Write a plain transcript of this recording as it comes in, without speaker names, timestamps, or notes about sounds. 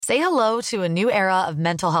Say hello to a new era of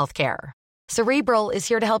mental health care. Cerebral is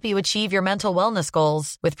here to help you achieve your mental wellness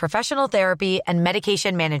goals with professional therapy and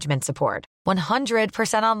medication management support.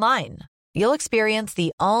 100% online. You'll experience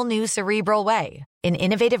the all-new Cerebral Way, an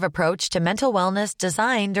innovative approach to mental wellness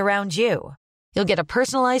designed around you. You'll get a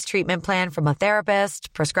personalized treatment plan from a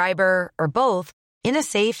therapist, prescriber, or both in a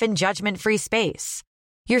safe and judgment-free space.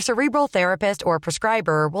 Your Cerebral therapist or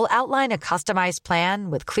prescriber will outline a customized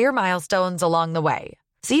plan with clear milestones along the way,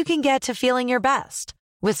 so you can get to feeling your best.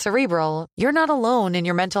 With Cerebral, you're not alone in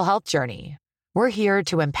your mental health journey. We're here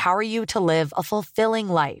to empower you to live a fulfilling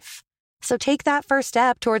life. So take that first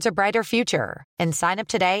step towards a brighter future and sign up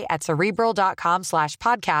today at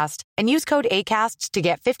Cerebral.com/podcast and use code ACAST to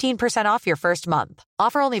get 15% off your first month.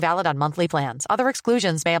 Offer only valid on monthly plans. Other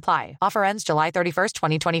exclusions may apply. Offer ends July 31st,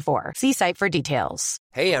 2024. See site for details.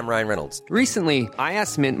 Hey, I'm Ryan Reynolds. Recently, I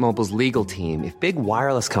asked Mint Mobile's legal team if big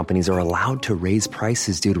wireless companies are allowed to raise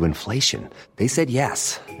prices due to inflation. They said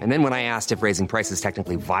yes. And then when I asked if raising prices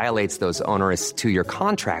technically violates those onerous two-year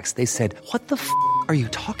contracts, they said, "What the f*** are you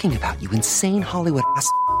talking about, you insane Hollywood ass?"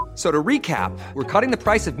 So to recap, we're cutting the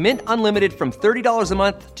price of Mint Unlimited from $30 a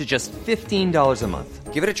month to just $15 a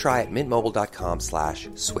month. Give it a try at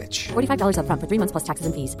mintmobile.com/switch. $45 up front for 3 months plus taxes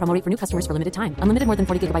and fees. Promo rate for new customers for limited time. Unlimited more than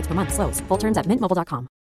 40 gigabytes per month. Slows full terms at mintmobile.com.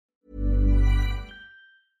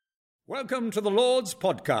 Welcome to the Lord's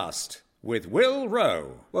Podcast with Will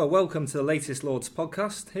Rowe. Well, welcome to the latest Lord's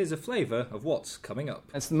Podcast. Here's a flavour of what's coming up.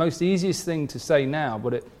 It's the most easiest thing to say now,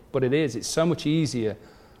 but it is. It's so much easier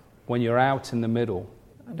when you're out in the middle.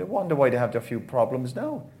 And I wonder why they have a few problems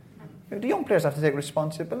now. The young players have to take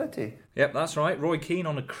responsibility. Yep, that's right. Roy Keane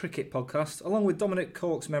on a cricket podcast, along with Dominic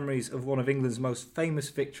Cork's memories of one of England's most famous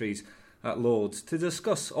victories at Lord's. To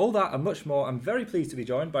discuss all that and much more, I'm very pleased to be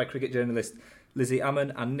joined by cricket journalist Lizzy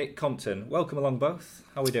Ammon and Nick Compton. Welcome along both.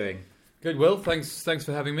 How are we doing? Good, Will. Thanks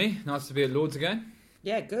for having me. Nice to be at Lord's again.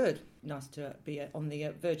 Yeah, good. Nice to be on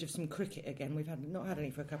the verge of some cricket again. We've not had any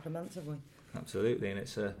for a couple of months, have we? Absolutely, and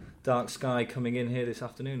it's a dark sky coming in here this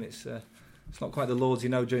afternoon. It's not quite the Lords you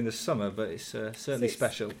know during the summer, but it's certainly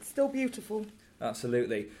special. It's still beautiful.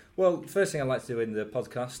 Absolutely. Well, first thing I'd like to do in the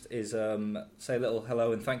podcast is say a little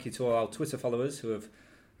hello and thank you to all our Twitter followers who have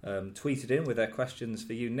tweeted in with their questions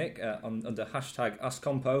for you, Nick, under hashtag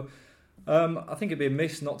AskCompo. I think it'd be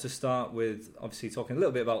amiss not to start with obviously talking a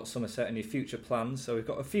little bit about Somerset and your future plans. So we've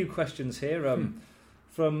got a few questions here.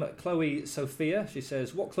 From Chloe Sophia, she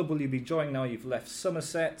says, what club will you be joining now you've left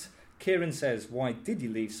Somerset? Kieran says, why did you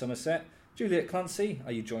leave Somerset? Juliet Clancy,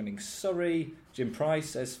 are you joining Surrey? Jim Price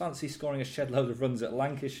says, fancy scoring a shed load of runs at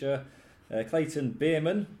Lancashire. Clayton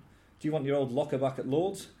Bierman, do you want your old locker back at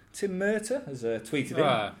Lord's? Tim Murter has tweeted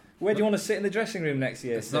in. Where do you want to sit in the dressing room next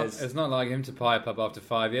year? It's not like him to pipe up after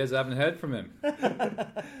 5 years. I haven't heard from him.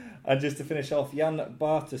 And just to finish off, Jan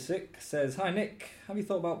Bartosik says, hi Nick, have you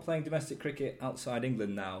thought about playing domestic cricket outside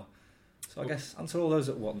England now? So I guess answer all those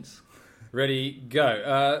at once. Ready,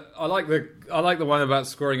 go. I like the one about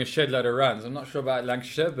scoring a shed load of runs. I'm not sure about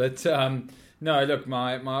Lancashire, but no, look,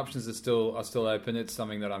 my options are still open. It's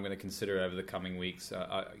something that I'm going to consider over the coming weeks.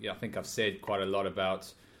 I think I've said quite a lot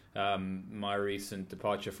about my recent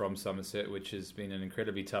departure from Somerset, which has been an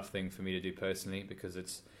incredibly tough thing for me to do personally, because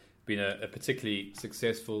it's been a particularly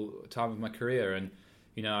successful time of my career. And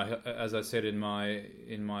you know, as I said in my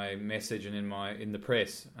message and in the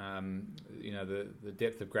press, you know, the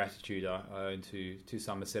depth of gratitude I owe to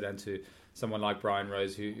Somerset and to someone like Brian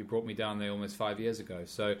Rose who brought me down there almost 5 years ago.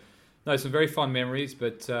 So no, some very fond memories,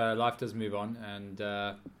 but life does move on. And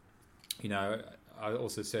you know, I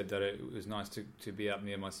also said that it was nice to be up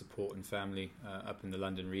near my support and family up in the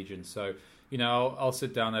London region. So, you know, I'll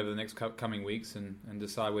sit down over the next coming weeks and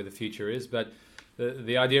decide where the future is. But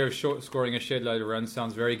the idea of scoring a shed load of runs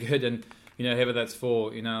sounds very good. And, you know, whoever that's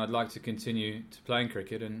for, you know, I'd like to continue to playing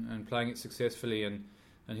cricket and playing it successfully. And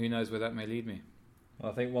who knows where that may lead me.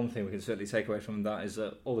 Well, I think one thing we can certainly take away from that is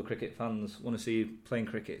that all the cricket fans want to see you playing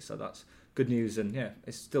cricket. So that's good news. And, yeah,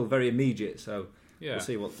 it's still very immediate. So... yeah.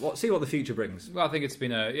 We'll see what the future brings. Well, I think it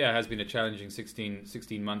has been a challenging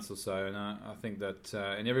 16 months or so, and I think that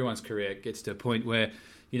in everyone's career it gets to a point where,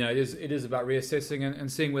 you know, it is about reassessing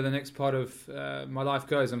and seeing where the next part of my life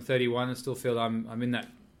goes. I'm 31 and still feel I'm in that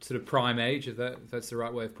sort of prime age, if that's the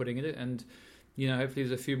right way of putting it, and you know, hopefully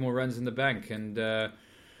there's a few more runs in the bank. And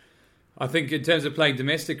I think in terms of playing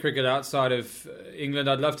domestic cricket outside of England,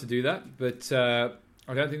 I'd love to do that, but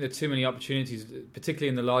I don't think there are too many opportunities, particularly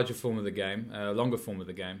in the larger form of the game, longer form of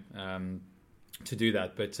the game, to do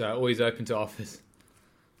that. But always open to offers.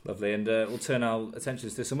 Lovely. And we'll turn our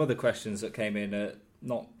attentions to some other questions that came in,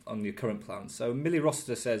 not on your current plans. So Millie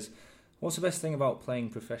Rossiter says, what's the best thing about playing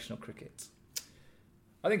professional cricket?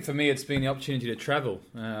 I think for me, it's been the opportunity to travel,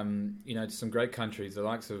 to some great countries, the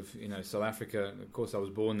likes of, South Africa. Of course, I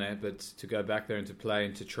was born there, but to go back there and to play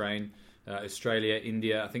and to train, Australia,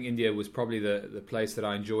 India. I think India was probably the place that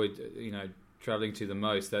I enjoyed, traveling to the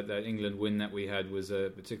most. That England win that we had was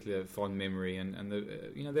a particular fond memory, and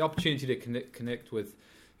the opportunity to connect with,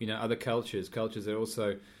 other cultures that are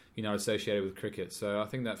also, associated with cricket. So I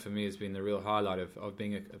think that for me has been the real highlight of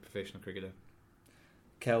being a professional cricketer.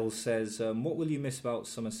 Kells says, what will you miss about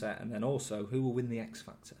Somerset? And then also, who will win the X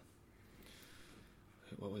Factor?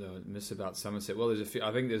 What would I miss about Somerset? Well, there's a few.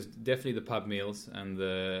 I think there's definitely the pub meals and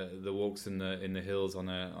the walks in the hills on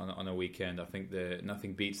a weekend. I think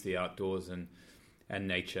nothing beats the outdoors and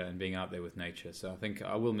nature and being out there with nature. So I think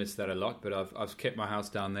I will miss that a lot. But I've kept my house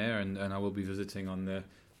down there, and I will be visiting on the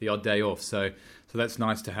odd day off. So that's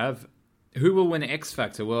nice to have. Who will win X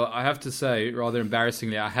Factor? Well, I have to say, rather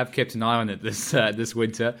embarrassingly, I have kept an eye on it this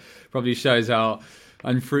winter. Probably shows how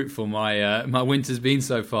unfruitful my winter's been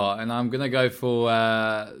so far. And I'm going to go for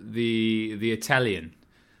the Italian.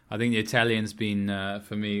 I think the Italian's been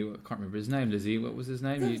for me. I can't remember his name. Lizzy, what was his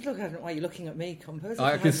name? I don't know why you're looking at me, Compos.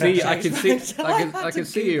 I can see you on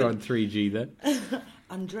 3G then.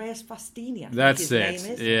 Andreas Fastini. That's it.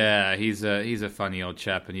 Name is. Yeah, he's a funny old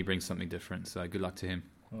chap, and he brings something different. So good luck to him.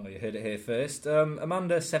 Well, you heard it here first.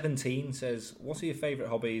 Amanda, 17, says, what are your favourite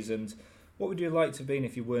hobbies and what would you like to have been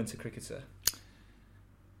if you weren't a cricketer?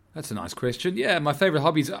 That's a nice question. Yeah, my favourite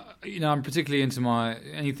hobbies, I'm particularly into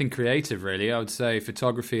anything creative, really. I would say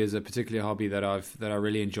photography is a particular hobby that I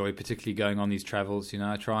really enjoy, particularly going on these travels.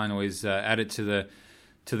 I try and always add it to the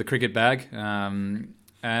cricket bag. And,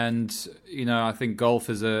 I think golf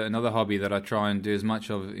is another hobby that I try and do as much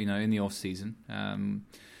of, in the off-season.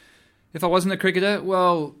 If I wasn't a cricketer,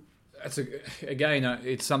 well,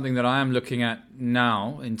 it's something that I am looking at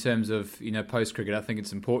now in terms of post-cricket. I think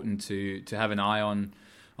it's important to have an eye on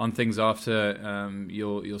things after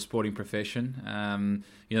your sporting profession.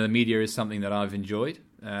 The media is something that I've enjoyed,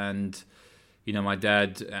 and my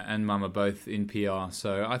dad and mum are both in PR.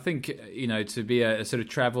 So I think to be a sort of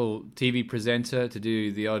travel TV presenter, to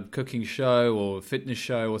do the odd cooking show or fitness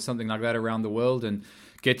show or something like that around the world, and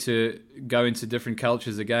get to go into different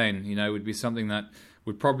cultures again, would be something that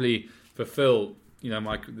would probably fulfill,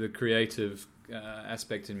 the creative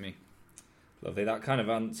aspect in me. Lovely. That kind of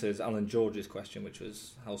answers Alan George's question, which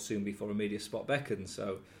was how soon before a media spot beckons.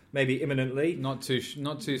 So maybe imminently. Not too soon.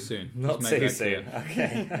 Not too soon.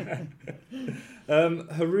 Okay.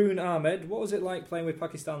 Haroon Ahmed, what was it like playing with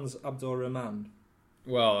Pakistan's Abdur Rahman?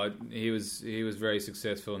 Well, he was very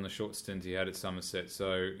successful in the short stint he had at Somerset.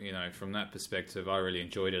 So, from that perspective, I really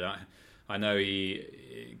enjoyed it. I know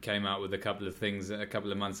he came out with a couple of things a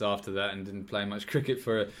couple of months after that and didn't play much cricket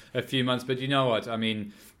for a few months. But you know what? I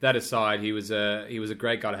mean, that aside, he was a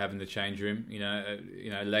great guy to have in the change room.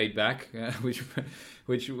 Laid back, which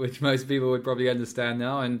most people would probably understand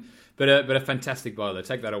now. But a fantastic bowler.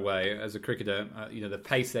 Take that away as a cricketer. The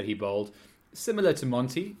pace that he bowled, similar to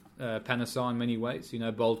Monty Panesar in many ways.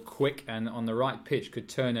 Bowled quick and on the right pitch could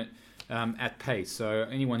turn it at pace. So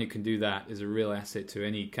anyone who can do that is a real asset to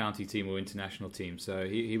any county team or international team. So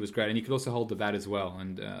he was great, and he could also hold the bat as well.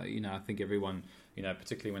 And I think everyone,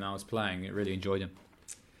 particularly when I was playing, really enjoyed him.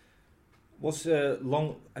 Have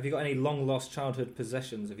you got any long lost childhood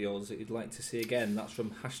possessions of yours that you'd like to see again? That's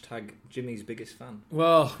from #Jimmy's biggest fan.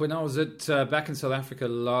 Well, when I was back in South Africa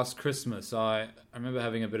last Christmas, I remember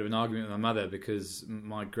having a bit of an argument with my mother because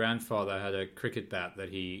my grandfather had a cricket bat that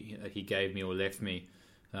he gave me or left me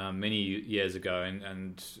many years ago,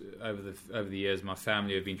 and over the years, my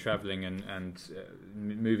family have been travelling and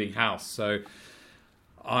moving house. So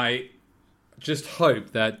I just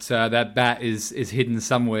hope that that bat is hidden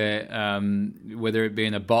somewhere, whether it be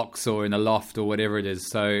in a box or in a loft or whatever it is.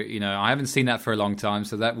 So I haven't seen that for a long time.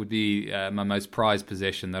 So that would be my most prized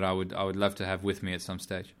possession that I would love to have with me at some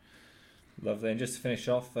stage. Lovely. And just to finish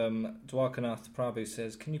off, Dwarkanath Prabhu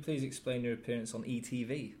says, "Can you please explain your appearance on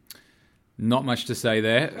ETV?" Not much to say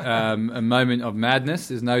there. A moment of madness,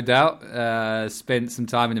 there's no doubt. Spent some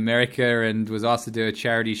time in America and was asked to do a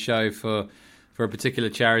charity show for a particular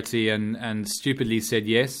charity and stupidly said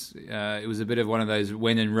yes. It was a bit of one of those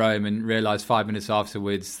when in Rome and realised 5 minutes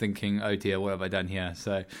afterwards thinking, oh dear, what have I done here?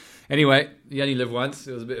 So anyway, you only live once.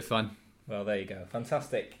 It was a bit of fun. Well, there you go.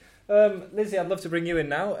 Fantastic. Lizzy, I'd love to bring you in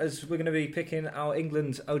now as we're going to be picking our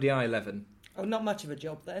England ODI 11. Oh, not much of a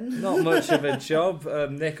job then. Not much of a job.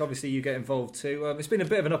 Nick, obviously you get involved too. It's been a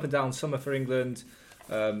bit of an up and down summer for England.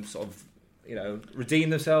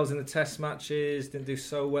 Redeemed themselves in the test matches, didn't do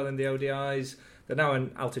so well in the ODIs. They're now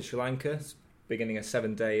out in Sri Lanka, beginning a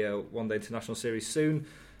 7-day one-day international series soon.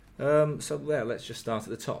 Let's just start at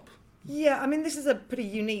the top. Yeah, I mean, this is a pretty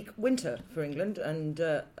unique winter for England, and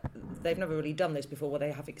they've never really done this before, where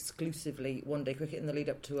they have exclusively one-day cricket in the lead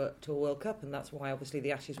up to a World Cup, and that's why obviously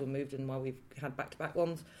the Ashes were moved and why we've had back-to-back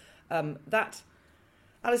ones.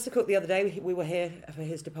 Alistair Cook the other day, we were here for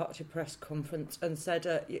his departure press conference, and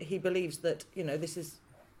said he believes that this is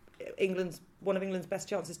one of England's best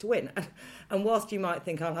chances to win. And whilst you might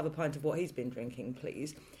think I'll have a pint of what he's been drinking,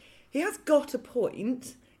 please, he has got a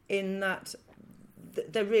point in that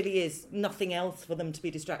there really is nothing else for them to be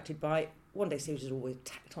distracted by. One-day series is always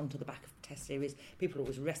tacked onto the back of Test series. People are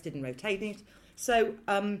always rested and rotating it. So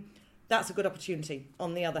that's a good opportunity.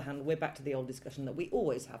 On the other hand, we're back to the old discussion that we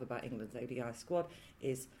always have about England's ODI squad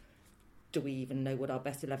is, do we even know what our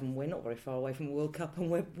best 11 were? Not very far away from the World Cup, and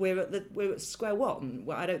we're at square one.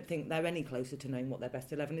 Well, I don't think they're any closer to knowing what their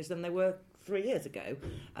best 11 is than they were 3 years ago.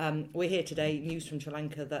 We're here today, news from Sri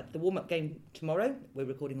Lanka that the warm-up game tomorrow, we're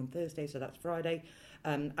recording on Thursday, so that's Friday,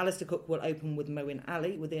 Alistair Cook will open with Moeen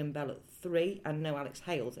Ali, with Ian Bell at 3, and no Alex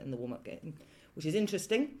Hales in the warm-up game, which is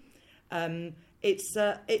interesting. It's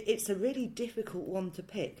a really difficult one to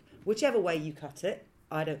pick. Whichever way you cut it,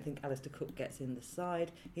 I don't think Alistair Cook gets in the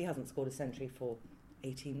side. He hasn't scored a century for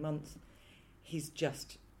 18 months. He's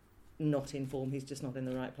just not in form. He's just not in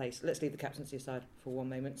the right place. Let's leave the captaincy aside for one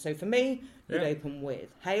moment. So for me, we'd open with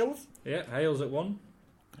Hales. Yeah, Hales at 1.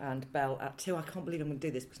 And Bell at 2. I can't believe I'm going to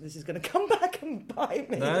do this because this is going to come back and bite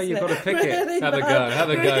me. No, you've got to pick really it. Have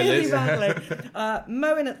a go, Liz.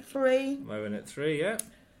 Moeen at 3. Moeen at 3, yeah.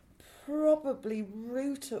 Probably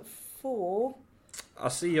Root at 4. I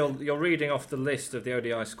see you're reading off the list of the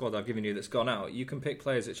ODI squad I've given you that's gone out. You can pick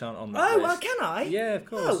players that aren't on that list. Oh, well, can I? Yeah, of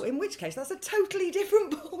course. Oh, in which case that's a totally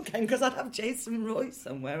different ball game because I'd have Jason Roy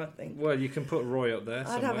somewhere, I think. Well, you can put Roy up there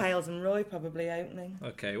somewhere. I'd have Hales and Roy probably opening.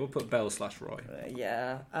 Okay, we'll put Bell/Roy.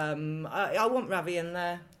 Yeah. I want Ravi in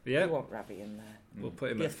there. Yeah. I want Ravi in there. We'll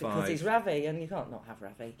put him at 5. Because he's Ravi and you can't not have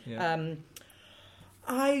Ravi. Yeah.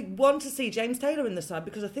 I want to see James Taylor in the side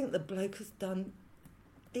because I think the bloke has done...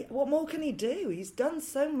 What more can he do? He's done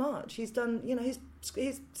so much. He's done, his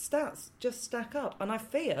stats just stack up. And I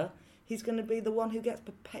fear he's going to be the one who gets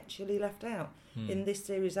perpetually left out in this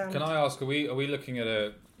series. And can I ask, are we looking at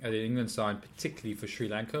an England side, particularly for Sri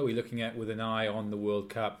Lanka? Are we looking at with an eye on the World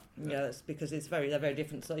Cup? Yeah, that's because they're very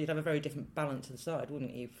different. So you'd have a very different balance to the side,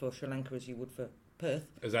 wouldn't you, for Sri Lanka as you would for Perth?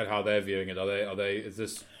 Is that how they're viewing it? Are they? Is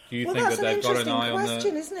this? Do you well, think that they've got an eye on the? That's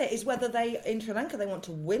an interesting question, isn't it? Is whether in Sri Lanka they want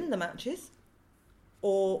to win the matches,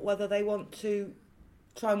 or whether they want to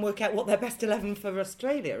try and work out what their best 11 for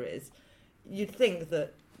Australia is. You'd think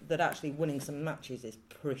that actually winning some matches is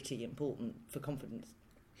pretty important for confidence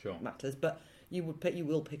matters, but you will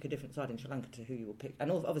pick a different side in Sri Lanka to who you will pick.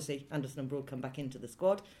 And obviously Anderson and Broad come back into the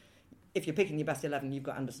squad. If you're picking your best 11, you've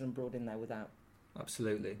got Anderson and Broad in there without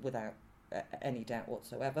any doubt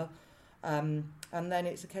whatsoever. And then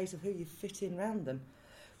it's a case of who you fit in round them.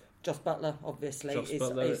 Josh Butler, obviously,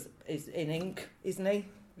 is in ink, isn't he?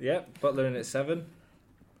 Yeah, Butler in at 7.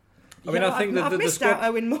 I think I've missed out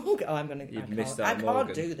Owen Morgan. Oh, I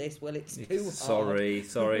can't do this. Well, it's too hard.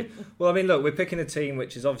 Sorry. Well, I mean, look, we're picking a team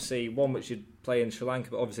which is obviously one which you'd play in Sri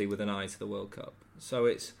Lanka, but obviously with an eye to the World Cup. So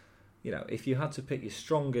it's, if you had to pick your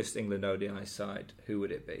strongest England ODI side, who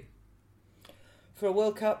would it be? For a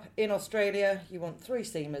World Cup in Australia, you want 3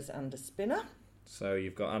 seamers and a spinner. So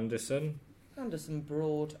you've got Anderson,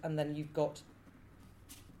 Broad, and then you've got...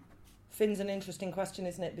 Finn's an interesting question,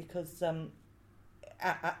 isn't it? Because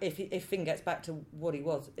if Finn gets back to what he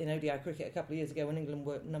was in ODI cricket a couple of years ago when England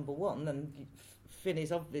were number 1, then Finn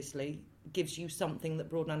is obviously gives you something that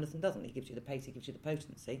Broad and Anderson doesn't. He gives you the pace, he gives you the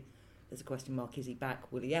potency. There's a question mark, is he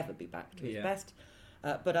back? Will he ever be back to his best?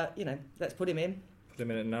 But let's put him in. Put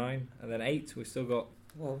him in at 9. And then 8, we've still got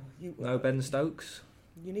no Ben Stokes.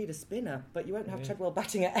 You need a spinner, but you won't have Treadwell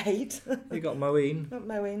batting at 8. You got Moeen. Not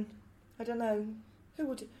Moeen. I don't know. Who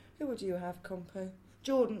would you have, Compo?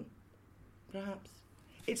 Jordan, perhaps.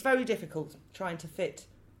 It's very difficult trying to fit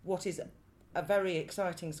what is a very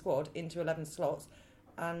exciting squad into 11 slots,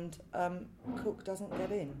 and Cook doesn't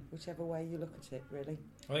get in, whichever way you look at it, really.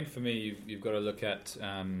 I think for me, you've got to look at,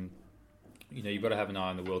 you've got to have an eye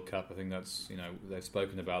on the World Cup. I think that's, they've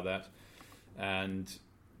spoken about that. And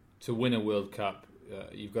to win a World Cup,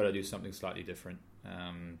 you've got to do something slightly different.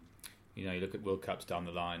 You look at World Cups down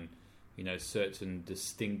the line, certain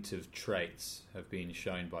distinctive traits have been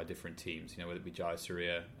shown by different teams, whether it be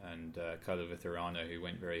Jayasuriya and Kala Vitharana, who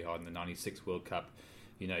went very hard in the 96 World Cup.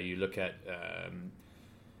 You look at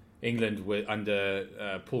England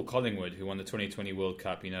under Paul Collingwood, who won the 2020 World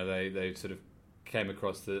Cup. They sort of came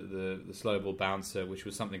across the slow ball bouncer, which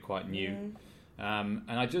was something quite new. And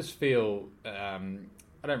I just feel...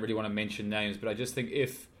 I don't really want to mention names, but I just think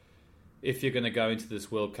if if you're going to go into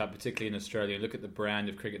this World Cup, particularly in Australia, look at the brand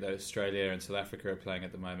of cricket that Australia and South Africa are playing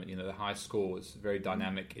at the moment. You know, the high scores, very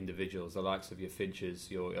dynamic individuals, the likes of your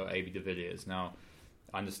Finches, your A.B. de Villiers. Now,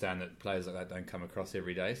 I understand that players like that don't come across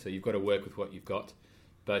every day, so you've got to work with what you've got.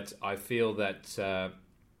 But I feel that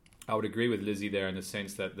I would agree with Lizzy there in the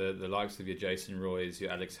sense that the likes of your Jason Roys,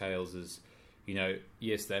 your Alex Haleses, you know,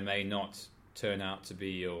 yes, they may not turn out to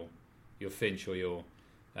be your Finch or your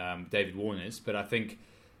David Warners, but I think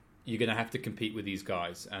you're going to have to compete with these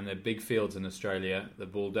guys. And they're big fields in Australia. The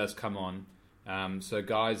ball does come on. So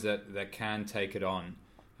guys that can take it on.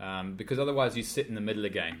 Because otherwise you sit in the middle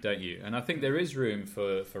again, don't you? And I think there is room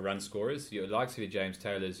for run scorers. Your likes of your James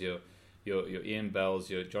Taylors, your Ian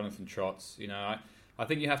Bells, your Jonathan Trotts. You know, I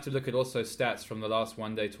think you have to look at also stats from the last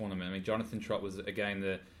one-day tournament. I mean, Jonathan Trott was, again,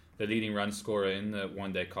 the leading run scorer in the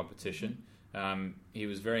one-day competition. He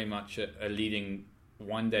was very much a leading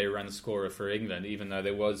one-day run scorer for England, even though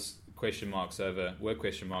there were question marks over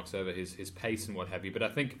his pace and what have you. But I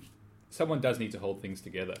think someone does need to hold things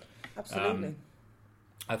together. Absolutely.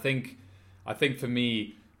 I think for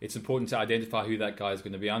me, it's important to identify who that guy is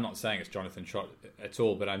going to be. I'm not saying it's Jonathan Trott at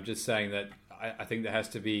all, but I'm just saying that I think there has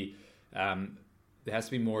to be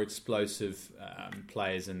more explosive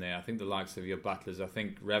players in there. I think the likes of your Butlers. I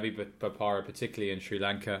think Ravi Bopara, particularly in Sri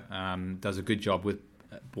Lanka, does a good job with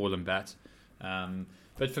ball and bat.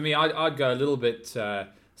 But for me, I'd go a little bit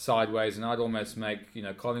sideways, and I'd almost make, you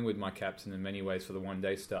know, Collingwood my captain in many ways for the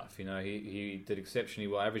one-day stuff. You know, he did exceptionally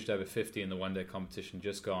well, averaged over 50 in the one-day competition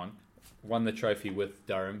just gone, won the trophy with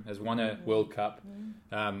Durham, has won a World Cup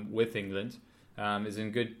with England, is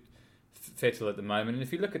in good fettle at the moment. And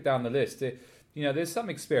if you look at down the list, you know, there's some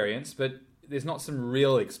experience, but there's not some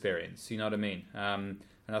real experience. You know what I mean? And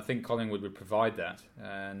I think Collingwood would provide that.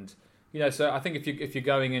 And you know, so I think if you're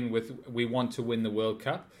going in with we want to win the World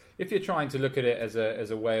Cup, if you're trying to look at it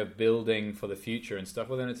as a way of building for the future and stuff,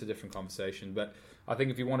 well, then it's a different conversation. But I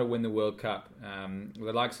think if you want to win the World Cup,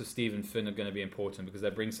 the likes of Stephen Finn are going to be important because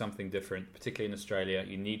they bring something different, particularly in Australia.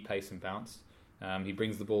 You need pace and bounce. He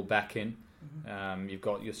brings the ball back in. You've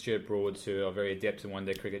got your Stuart Broads who are very adept in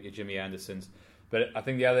one-day cricket, your Jimmy Andersons. But I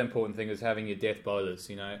think the other important thing is having your death bowlers,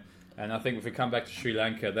 you know. And I think if we come back to Sri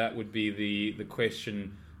Lanka, that would be the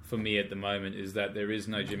question for me at the moment, is that there is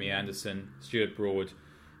no Jimmy Anderson, Stuart Broad.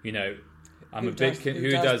 You know, who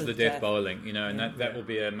does the death bowling, you know, and that will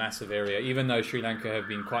be a massive area. Even though Sri Lanka have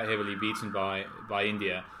been quite heavily beaten by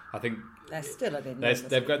India, I think they're still at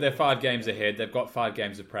they've got their 5 games ahead. They've got 5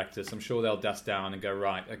 games of practice. I'm sure they'll dust down and go,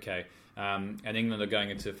 right, okay. And England are going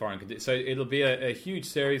into foreign conditions, so it'll be a huge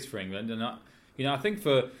series for England. And I think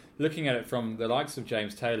for looking at it from the likes of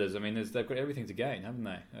James Taylor's, I mean, they've got everything to gain, haven't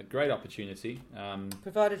they? A great opportunity,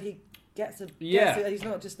 provided he gets he's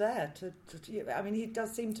not just there I mean, he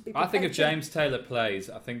does seem to be. I think if James Taylor plays,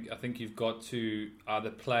 I think you've got to either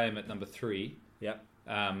play him at number 3,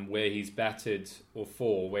 where he's batted, or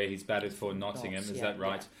 4, where he's batted for Nottingham. Is that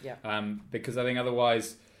right? Yeah. Because I think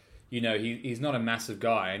otherwise, you know, he's not a massive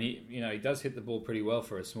guy, and he does hit the ball pretty well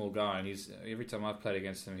for a small guy. And every time I've played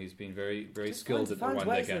against him, he's been very, very skilled at the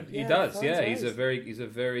one-day game. He does, yeah. He's a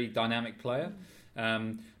very dynamic player.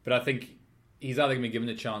 But I think he's either going to be given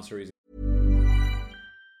a chance or he's.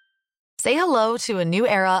 Say hello to a new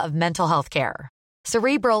era of mental health care.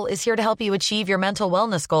 Cerebral is here to help you achieve your mental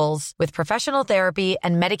wellness goals with professional therapy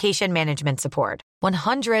and medication management support.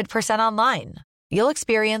 100% online. You'll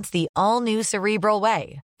experience the all-new Cerebral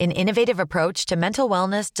Way, an innovative approach to mental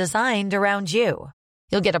wellness designed around you.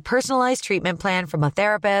 You'll get a personalized treatment plan from a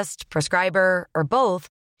therapist, prescriber, or both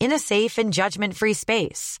in a safe and judgment-free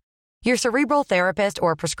space. Your Cerebral therapist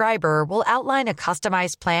or prescriber will outline a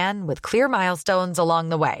customized plan with clear milestones along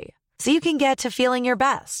the way, so you can get to feeling your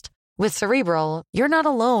best. With Cerebral, you're not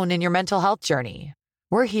alone in your mental health journey.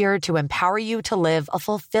 We're here to empower you to live a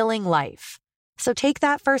fulfilling life. So take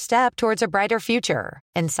that first step towards a brighter future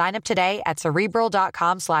and sign up today at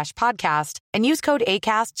Cerebral.com/podcast and use code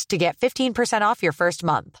ACAST to get 15% off your first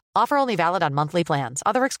month. Offer only valid on monthly plans.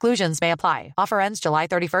 Other exclusions may apply. Offer ends July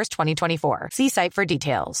 31st, 2024. See site for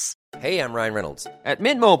details. Hey, I'm Ryan Reynolds. At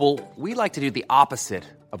Mint Mobile, we like to do the opposite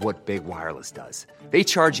of what Big Wireless does. They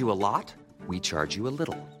charge you a lot. We charge you a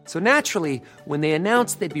little. So naturally, when they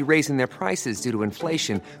announced they'd be raising their prices due to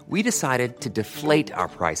inflation, we decided to deflate our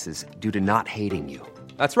prices due to not hating you.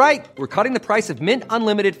 That's right. We're cutting the price of Mint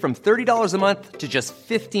Unlimited from $30 a month to just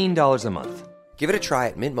 $15 a month. Give it a try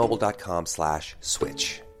at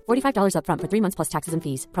mintmobile.com/switch. $45 up front for 3 months plus taxes and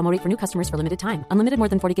fees. Promo rate for new customers for limited time. Unlimited more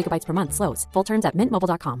than 40 gigabytes per month slows. Full terms at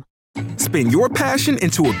mintmobile.com. Spin your passion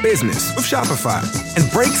into a business with Shopify and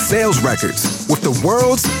break sales records with the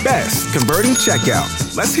world's best converting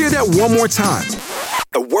checkout. Let's hear that one more time.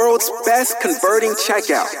 The world's best converting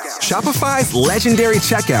checkout. Shopify's legendary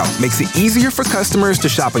checkout makes it easier for customers to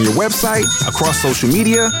shop on your website, across social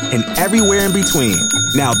media, and everywhere in between.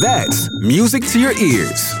 Now that's music to your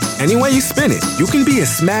ears. Any way you spin it, you can be a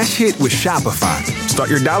smash hit with Shopify. Start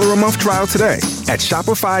your $1 a month trial today at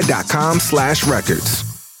shopify.com/records.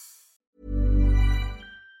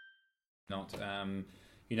 Not,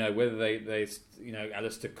 whether they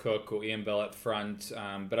Alistair Cook or Ian Bell up front,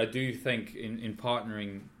 but I do think in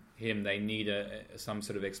partnering him, they need some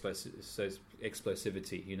sort of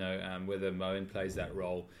explosivity. Whether Moen plays that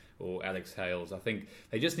role or Alex Hales, I think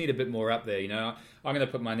they just need a bit more up there. I'm going to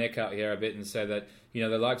put my neck out here a bit and say that the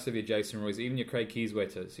likes of your Jason Royce, even your Craig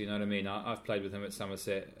Keyswetters, you know what I mean. I've played with him at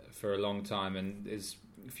Somerset for a long time, and there's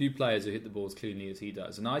a few players who hit the ball as cleanly as he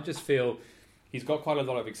does, and I just feel he's got quite a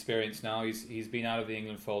lot of experience now. He's been out of the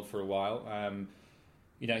England fold for a while.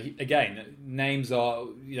 Names are,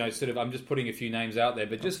 I'm just putting a few names out there,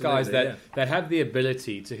 but just Absolutely, guys that have the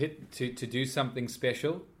ability to do something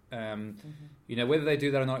special. Whether they do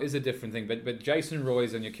that or not is a different thing. But Jason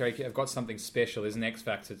Royce and your Kerry have got something special. There's an X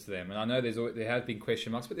factor to them, and I know there have been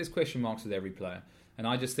question marks, but there's question marks with every player. And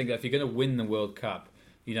I just think that if you're going to win the World Cup,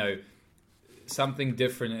 something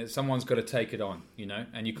different. Someone's got to take it on,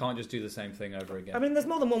 and you can't just do the same thing over again. I mean, there's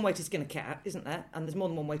more than one way to skin a cat, isn't there? And there's more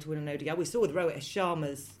than one way to win an ODI. We saw with Rohit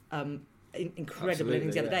Sharma's incredible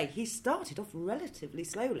innings the other day. He started off relatively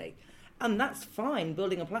slowly, and that's fine.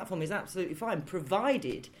 Building a platform is absolutely fine,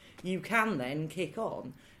 provided you can then kick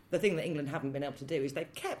on. The thing that England haven't been able to do is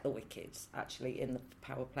they've kept the wickets actually in the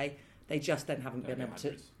power play. They just then haven't been able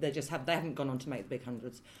to. They haven't gone on to make the big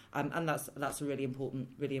hundreds, and that's a really important.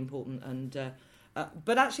 And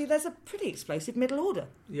but actually, there's a pretty explosive middle order.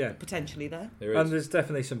 Potentially there. And there's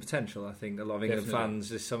definitely some potential. I think a lot of England fans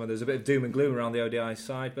this summer. There's a bit of doom and gloom around the ODI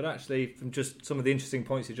side, but actually, from just some of the interesting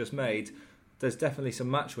points you just made, there's definitely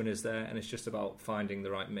some match winners there, and it's just about finding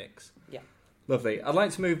the right mix. Yeah. Lovely. I'd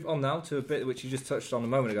like to move on now to a bit which you just touched on a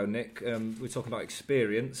moment ago, Nick. We're talking about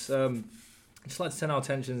experience. I'd just like to turn our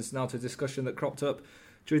attentions now to a discussion that cropped up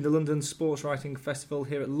during the London Sports Writing Festival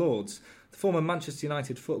here at Lord's. The former Manchester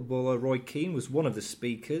United footballer Roy Keane was one of the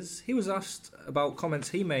speakers. He was asked about comments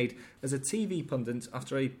he made as a TV pundit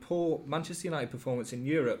after a poor Manchester United performance in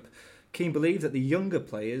Europe. Keane believed that the younger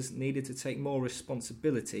players needed to take more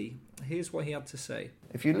responsibility. Here's what he had to say.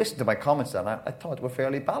 If you listen to my comments then, I thought they were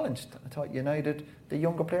fairly balanced. I thought United, the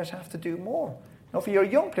younger players have to do more. Now, if you're a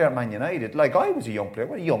young player at Man United, like I was a young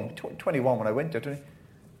player, young, 21 when I went there,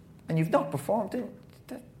 and you've not performed, then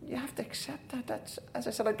you have to accept that. That's, as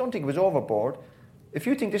I said, I don't think it was overboard. If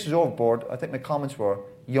you think this is overboard, I think my comments were,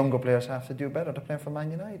 younger players have to do better to play for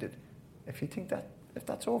Man United. If you think that, if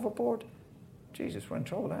that's overboard, Jesus, we're in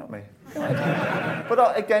trouble, aren't we?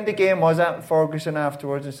 But again, the game was at Ferguson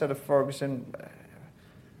afterwards, instead of Ferguson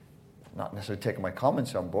not necessarily taking my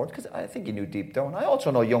comments on board, because I think he knew deep down. I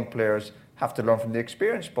also know young players have to learn from the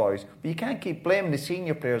experienced boys, but you can't keep blaming the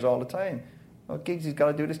senior players all the time. Well, Giggsy's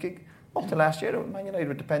got to do this. Up to last year, Man United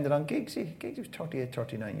were dependent on Giggsy. Giggsy was 38,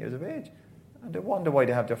 39 years of age. And they wonder why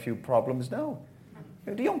they have their few problems now.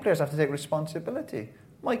 The young players have to take responsibility.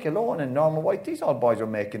 Michael Owen and Norman White, these old boys were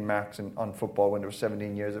making marks on football when they were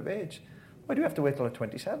 17 years of age. Why do you have to wait till they're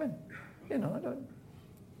 27?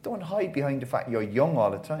 Don't hide behind the fact you're young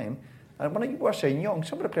all the time. And when we're saying young,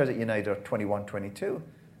 some of the players at United are 21, 22.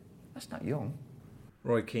 That's not young.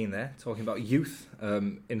 Roy Keane there, talking about youth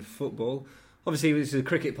in football. Obviously, this is a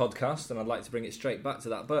cricket podcast, and I'd like to bring it straight back to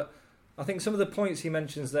that. But I think some of the points he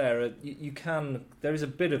mentions there, there is a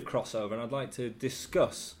bit of crossover, and I'd like to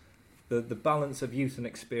discuss the balance of youth and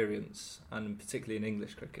experience, and particularly in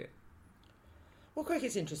English cricket. Well,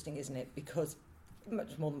 cricket's interesting, isn't it? Because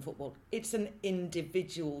much more than football, it's an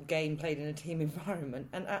individual game played in a team environment,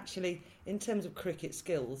 and actually, in terms of cricket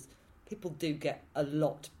skills, people do get a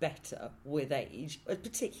lot better with age,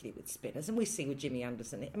 particularly with spinners, and we see with Jimmy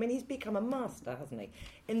Anderson. I mean, he's become a master, hasn't he?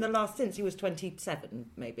 Since he was 27,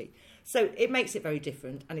 maybe. So it makes it very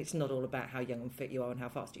different, and it's not all about how young and fit you are and how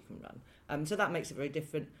fast you can run. So that makes it very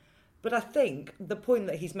different. But I think the point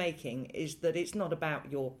that he's making is that it's not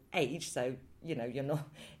about your age. So,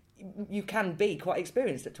 you can be quite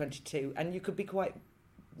experienced at 22, and you could be quite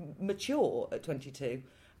mature at 22.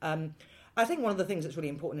 I think one of the things that's really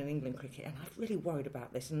important in England cricket, and I've really worried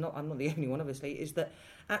about this, and I'm not the only one, obviously, is that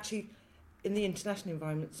actually in the international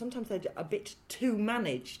environment, sometimes they're a bit too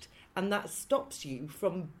managed, and that stops you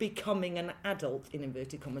from becoming an adult, in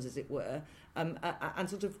inverted commas, as it were, and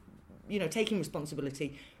sort of, taking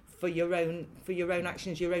responsibility for your own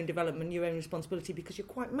actions, your own development, your own responsibility, because you're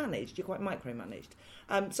quite managed, you're quite micromanaged.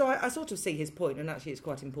 So I sort of see his point, and actually it's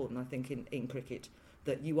quite important, I think, in cricket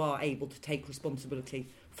that you are able to take responsibility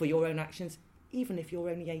for your own actions, even if you're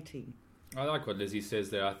only 18. I like what Lizzy says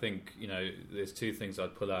there. I think, there's two things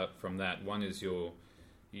I'd pull out from that. One is your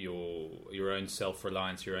own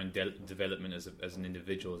self-reliance, your own development as an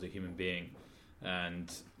individual, as a human being. And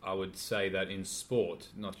I would say that in sport,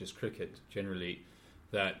 not just cricket, generally,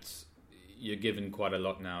 that you're given quite a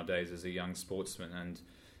lot nowadays as a young sportsman. And,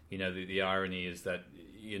 the irony is that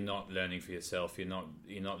you're not learning for yourself. You're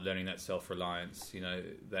not learning that self-reliance,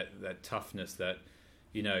 that toughness that,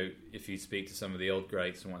 if you speak to some of the old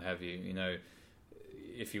greats and what have you,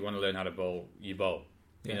 if you want to learn how to bowl, you bowl.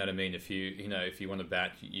 You know what I mean? If you want to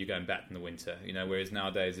bat, you go and bat in the winter. Whereas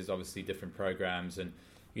nowadays there's obviously different programs, and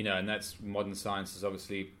and that's modern science has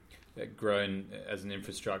obviously grown as an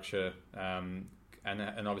infrastructure, and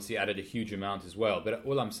obviously added a huge amount as well. But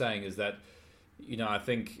all I'm saying is that I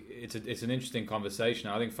think it's an interesting conversation.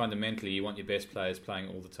 I think fundamentally you want your best players playing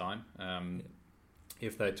all the time.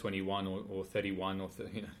 If they're 21 or 31 or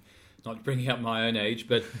not bringing up my own age,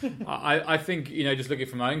 but I think just looking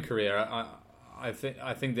from my own career, I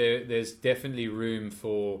think there's definitely room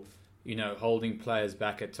for holding players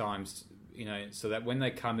back at times, so that when they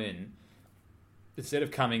come in, instead of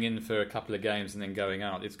coming in for a couple of games and then going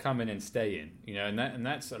out, it's come in and stay in, and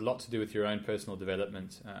that's a lot to do with your own personal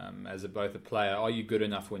development as both a player. Are you good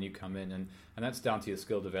enough when you come in, and that's down to your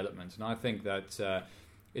skill development. And I think that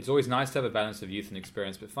it's always nice to have a balance of youth and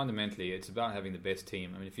experience, but fundamentally it's about having the best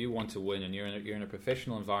team. I mean, if you want to win and you're in a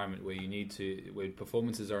professional environment where where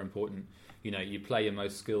performances are important, you play your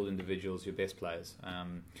most skilled individuals, your best players. I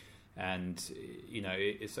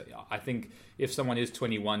think if someone is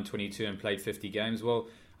 21, 22 and played 50 games, well,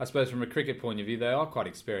 I suppose from a cricket point of view, they are quite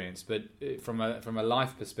experienced, but from a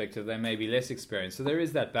life perspective, they may be less experienced. So there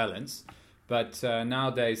is that balance. But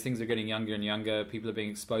nowadays, things are getting younger and younger. People are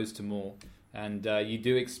being exposed to more. And you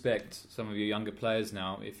do expect some of your younger players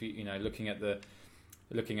now, if looking at the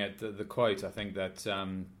quote, I think that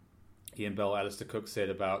Ian Bell, Alistair Cook said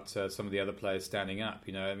about some of the other players standing up.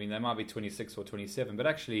 They might be 26 or 27, but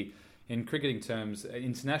actually in cricketing terms,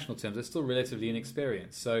 international terms, they're still relatively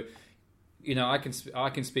inexperienced. So, I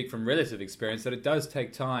can speak from relative experience that it does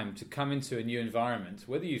take time to come into a new environment,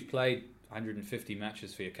 whether you've played 150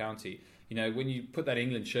 matches for your county. When you put that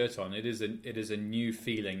England shirt on, it is a new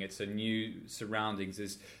feeling. It's a new surroundings.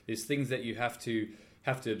 There's things that you have to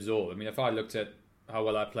absorb. I mean, if I looked at how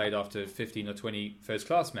well I played after 15 or 20 first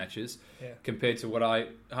class matches compared to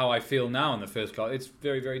how I feel now in the first class, it's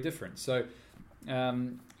very, very different. So,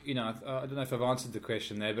 I don't know if I've answered the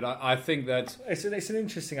question there, but I think that it's an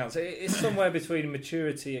interesting answer. It's somewhere between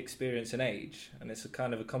maturity, experience, and age, and it's a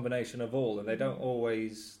kind of a combination of all. And they're not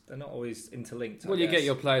always interlinked. Well, you get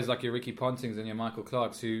your players like your Ricky Pontings and your Michael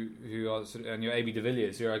Clarks, who are and your AB de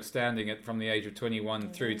Villiers, who are outstanding from the age of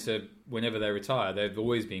 21 through to whenever they retire. They've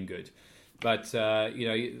always been good. But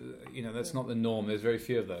that's not the norm. There's very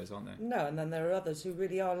few of those, aren't there? No, and then there are others who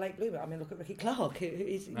really are late bloomers. I mean, look at Ricky Clark.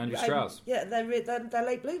 Andrew Strauss. They're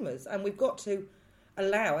late bloomers, and we've got to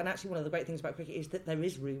allow. And actually, one of the great things about cricket is that there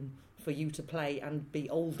is room for you to play and be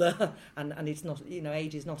older, and it's not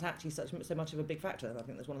age is not actually so much of a big factor. And I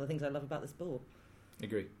think that's one of the things I love about the sport.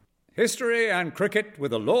 Agree. History and Cricket with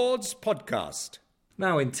the Lords podcast.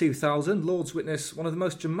 Now in 2000, Lords witnessed one of the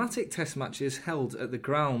most dramatic test matches held at the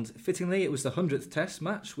ground. Fittingly, it was the 100th test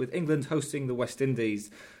match, with England hosting the West Indies.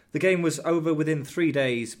 The game was over within 3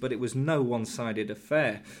 days, but it was no one-sided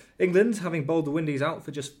affair. England, having bowled the Windies out for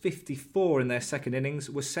just 54 in their second innings,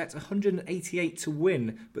 was set 188 to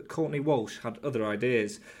win, but Courtney Walsh had other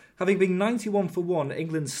ideas. Having been 91 for 1,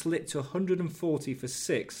 England slipped to 140 for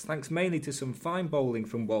 6, thanks mainly to some fine bowling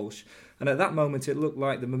from Walsh, and at that moment it looked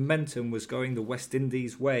like the momentum was going the West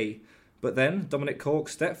Indies' way. But then Dominic Cork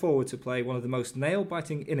stepped forward to play one of the most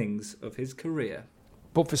nail-biting innings of his career.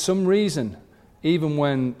 But for some reason, even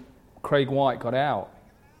when Craig White got out,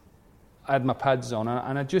 I had my pads on,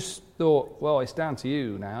 and I just thought, well, it's down to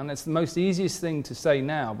you now. And it's the most easiest thing to say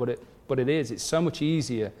now, but it is. It's so much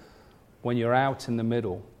easier when you're out in the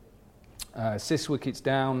middle. 6 wickets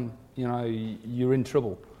down, you're in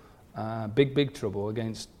trouble. Big trouble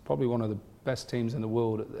against probably one of the best teams in the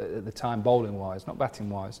world at the time, bowling-wise, not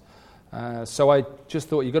batting-wise. So I just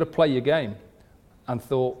thought, you've got to play your game, and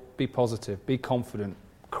thought, be positive, be confident.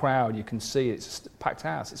 Crowd, you can see it's a packed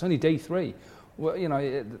house. It's only day 3. Well,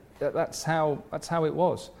 that's how it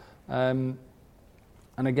was. And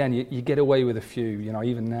again, you get away with a few.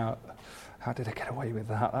 Even now, how did I get away with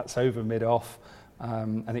that? That's over mid-off.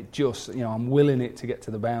 And it just, I'm willing it to get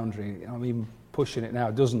to the boundary. I'm even pushing it now,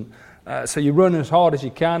 it doesn't. So you run as hard as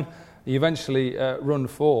you can. You eventually run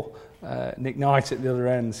 4. Nick Knight at the other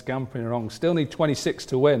end, scampering along. Still need 26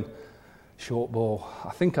 to win. short ball. I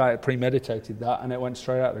think I premeditated that, and it went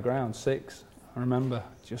straight out of the ground. 6, I remember,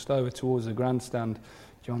 just over towards the grandstand.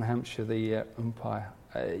 John Hampshire, the umpire.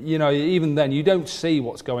 Even then, you don't see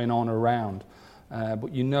what's going on around,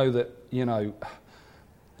 but you know that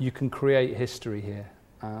you can create history here,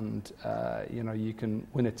 and you can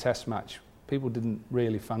win a Test match. People didn't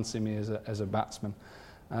really fancy me as a batsman,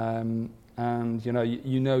 and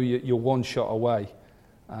you're one shot away.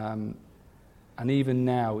 And even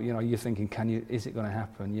now, you're thinking, is it going to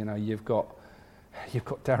happen? You've got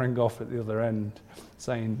Darren Gough at the other end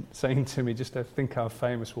saying to me, just to think how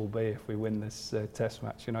famous we'll be if we win this Test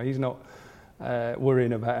match. He's not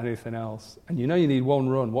worrying about anything else. And you need one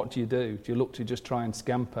run. What do? Do you look to just try and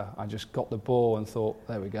scamper? I just got the ball and thought,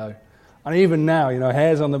 there we go. And even now,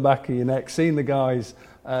 hairs on the back of your neck, seeing the guys,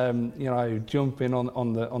 jumping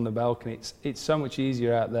on the balcony. It's so much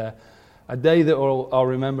easier out there. A day that I'll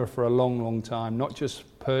remember for a long, long time, not just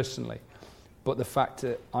personally, but the fact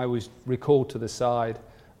that I was recalled to the side.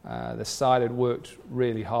 The side had worked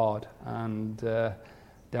really hard, and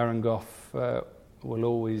Darren Gough will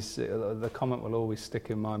always, the comment will always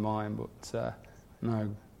stick in my mind. But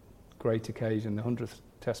great occasion, the 100th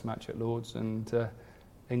Test match at Lords, and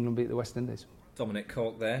England beat the West Indies. Dominic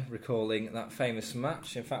Cork there, recalling that famous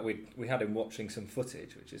match. In fact, we had him watching some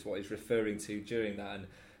footage, which is what he's referring to during that, and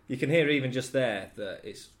you can hear even just there that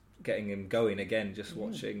it's getting him going again, just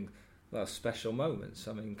watching those special moments.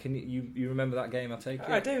 I mean, can you remember that game, I take it?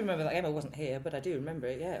 I do remember that game. I wasn't here, but I do remember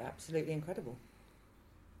it, yeah, absolutely incredible.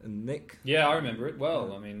 And Nick? Yeah, I remember it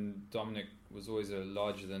well. I mean, Dominic was always a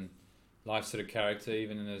larger-than-life sort of character,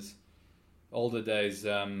 even in his older days,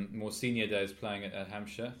 more senior days playing at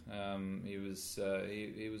Hampshire. He was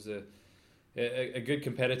a good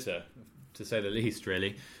competitor, to say the least,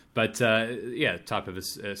 really. But type of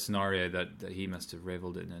a scenario that he must have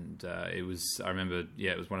revelled in, and it was. I remember,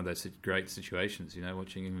 it was one of those great situations.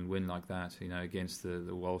 Watching England win like that, against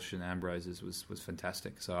the Walsh and Ambroses was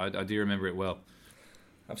fantastic. So I do remember it well.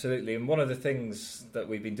 Absolutely, and one of the things that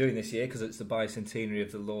we've been doing this year, because it's the bicentenary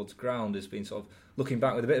of the Lord's Ground, has been sort of looking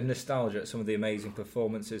back with a bit of nostalgia at some of the amazing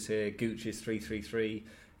performances here. Gooch's 3-3-3,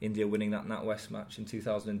 India winning that NatWest match in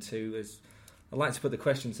 2002. I'd like to put the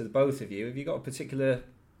question to the both of you. Have you got a particular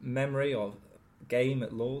memory or game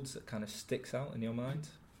at Lords that kind of sticks out in your mind?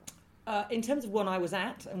 In terms of one I was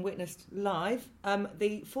at and witnessed live,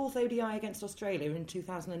 the 4th ODI against Australia in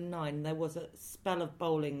 2009, there was a spell of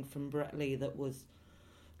bowling from Brett Lee that was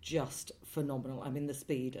just phenomenal. I mean, the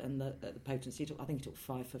speed and the potency. I think he took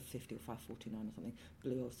 5 for 50 or 5 for 49 or something,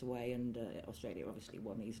 blew us away, and Australia obviously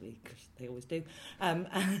won easily, because they always do.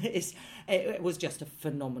 It was just a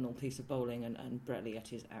phenomenal piece of bowling, and Brett Lee at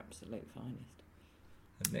his absolute finest.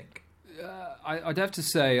 And Nick? I'd have to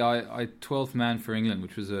say I 12th man for England,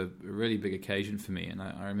 which was a really big occasion for me, and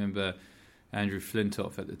I remember Andrew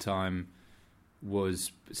Flintoff at the time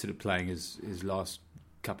was sort of playing his last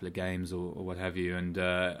couple of games or what have you, and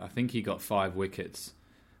I think he got 5 wickets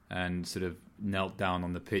and sort of knelt down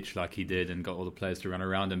on the pitch like he did and got all the players to run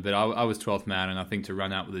around him. But I was 12th man, and I think to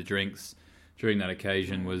run out with the drinks during that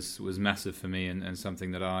occasion was massive for me, and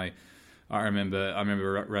something that I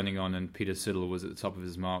remember running on, and Peter Siddle was at the top of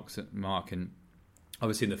his mark, and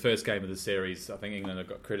obviously in the first game of the series, I think England had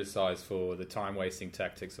got criticised for the time-wasting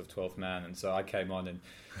tactics of 12th man, and so I came on, and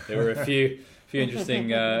there were a few interesting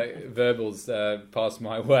verbals passed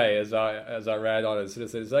my way as I ran on, and sort of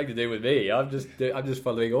said, it's nothing to do with me. I'm just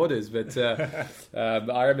following orders. But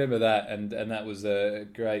I remember that, and that was a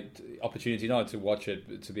great opportunity not to watch it,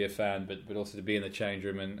 but to be a fan, but also to be in the change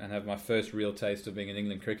room and have my first real taste of being an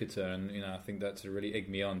England cricketer. And I think that's really egged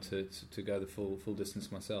me on to go the full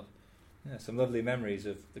distance myself. Yeah, some lovely memories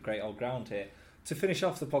of the great old ground here. To finish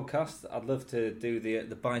off the podcast, I'd love to do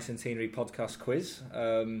the bicentenary podcast quiz.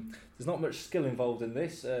 There's not much skill involved in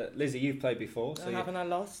this. Lizzy, you've played before. So haven't I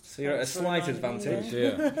lost? So you're at a slight advantage.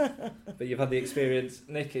 Yeah. But you've had the experience.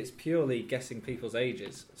 Nick, it's purely guessing people's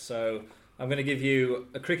ages. So I'm going to give you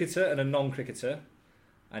a cricketer and a non-cricketer,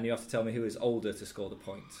 and you have to tell me who is older to score the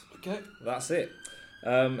point. Okay. That's it.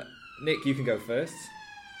 Nick, you can go first.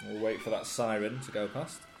 We'll wait for that siren to go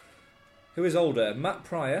past. Who is older, Matt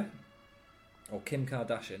Pryor or Kim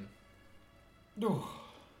Kardashian?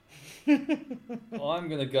 I'm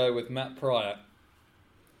going to go with Matt Pryor.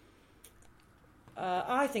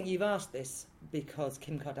 I think you've asked this because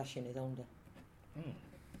Kim Kardashian is older.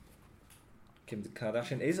 Kim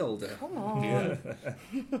Kardashian is older. Come on. Yeah.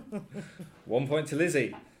 1 point to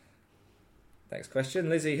Lizzy. Next question.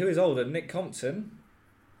 Lizzy, who is older, Nick Compton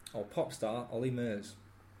or pop star Ollie Murs?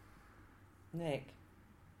 Nick.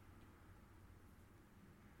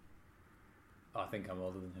 I think I'm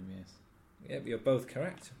older than him, yes. Yep, you're both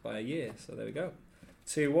correct by a year. So there we go.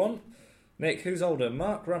 2-1. Nick, who's older,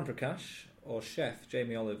 Mark Ramprakash or chef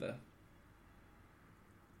Jamie Oliver?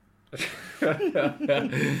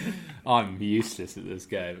 I'm useless at this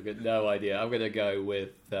game. I've got no idea. I'm going to go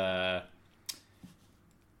with... I'm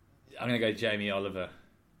going to go Jamie Oliver.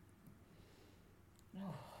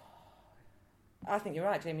 I think you're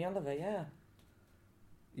right, Jamie Oliver, yeah.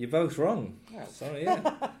 You're both wrong. Oh. Sorry,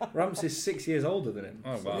 yeah. Ramps is 6 years older than him.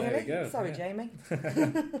 Oh, wow. So there we go. Sorry, yeah. Jamie.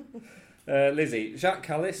 Lizzy, Jacques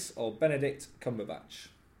Callis or Benedict Cumberbatch?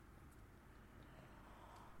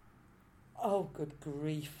 Oh, good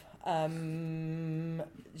grief.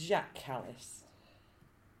 Jacques Callis.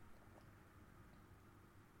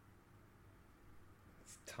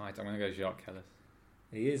 It's tight. I'm going to go Jacques Callis.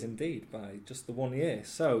 He is indeed, by just the 1 year.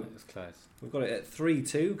 So That's close. we've got it at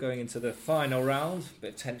 3-2 going into the final round.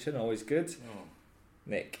 Bit of tension, always good. Oh.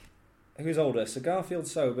 Nick, who's older, Sir Garfield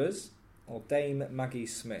Sobers or Dame Maggie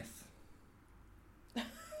Smith?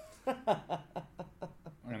 I'm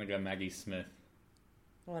going to go Maggie Smith.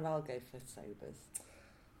 Well, I'll go for Sobers.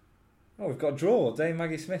 Oh, we've got a draw. Dame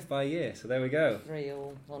Maggie Smith by a year. So there we go.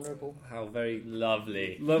 3-3 honourable. How very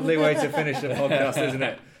Lovely. lovely way to finish the podcast, isn't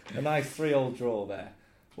it? A nice 3-3 draw there.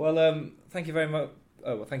 Well, thank you very much.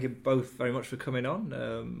 Oh, well, thank you both very much for coming on.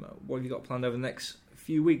 What have you got planned over the next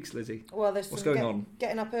few weeks, Lizzy? Well, there's What's some going on?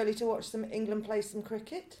 getting up early to watch some England play some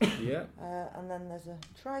cricket. Yeah. And then there's a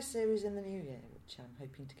tri-series in the new year, which I'm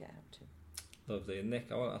hoping to get out to. Lovely. And Nick,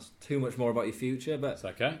 I won't ask too much more about your future, but It's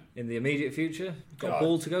okay. in the immediate future, got a God.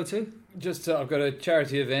 ball to go to? Just I've got a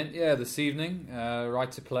charity event, this evening,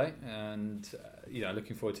 Right to Play, and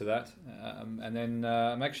looking forward to that. And then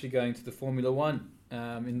I'm actually going to the Formula One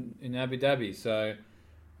in Abu Dhabi, so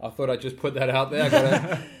I thought I'd just put that out there.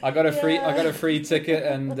 I got a free ticket,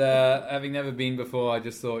 and having never been before, I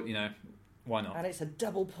just thought, why not? And it's a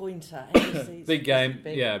double pointer. Big game,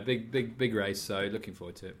 big race. So looking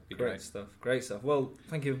forward to it. Be Great stuff. Well,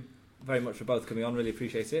 thank you very much for both coming on. Really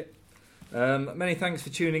appreciate it. Many thanks for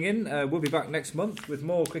tuning in. We'll be back next month with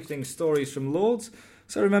more cricketing stories from Lords.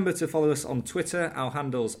 So remember to follow us on Twitter. Our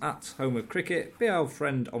handle's @HomeOfCricket. Be our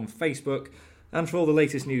friend on Facebook. And for all the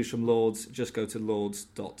latest news from Lords, just go to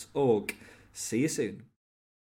lords.org. See you soon.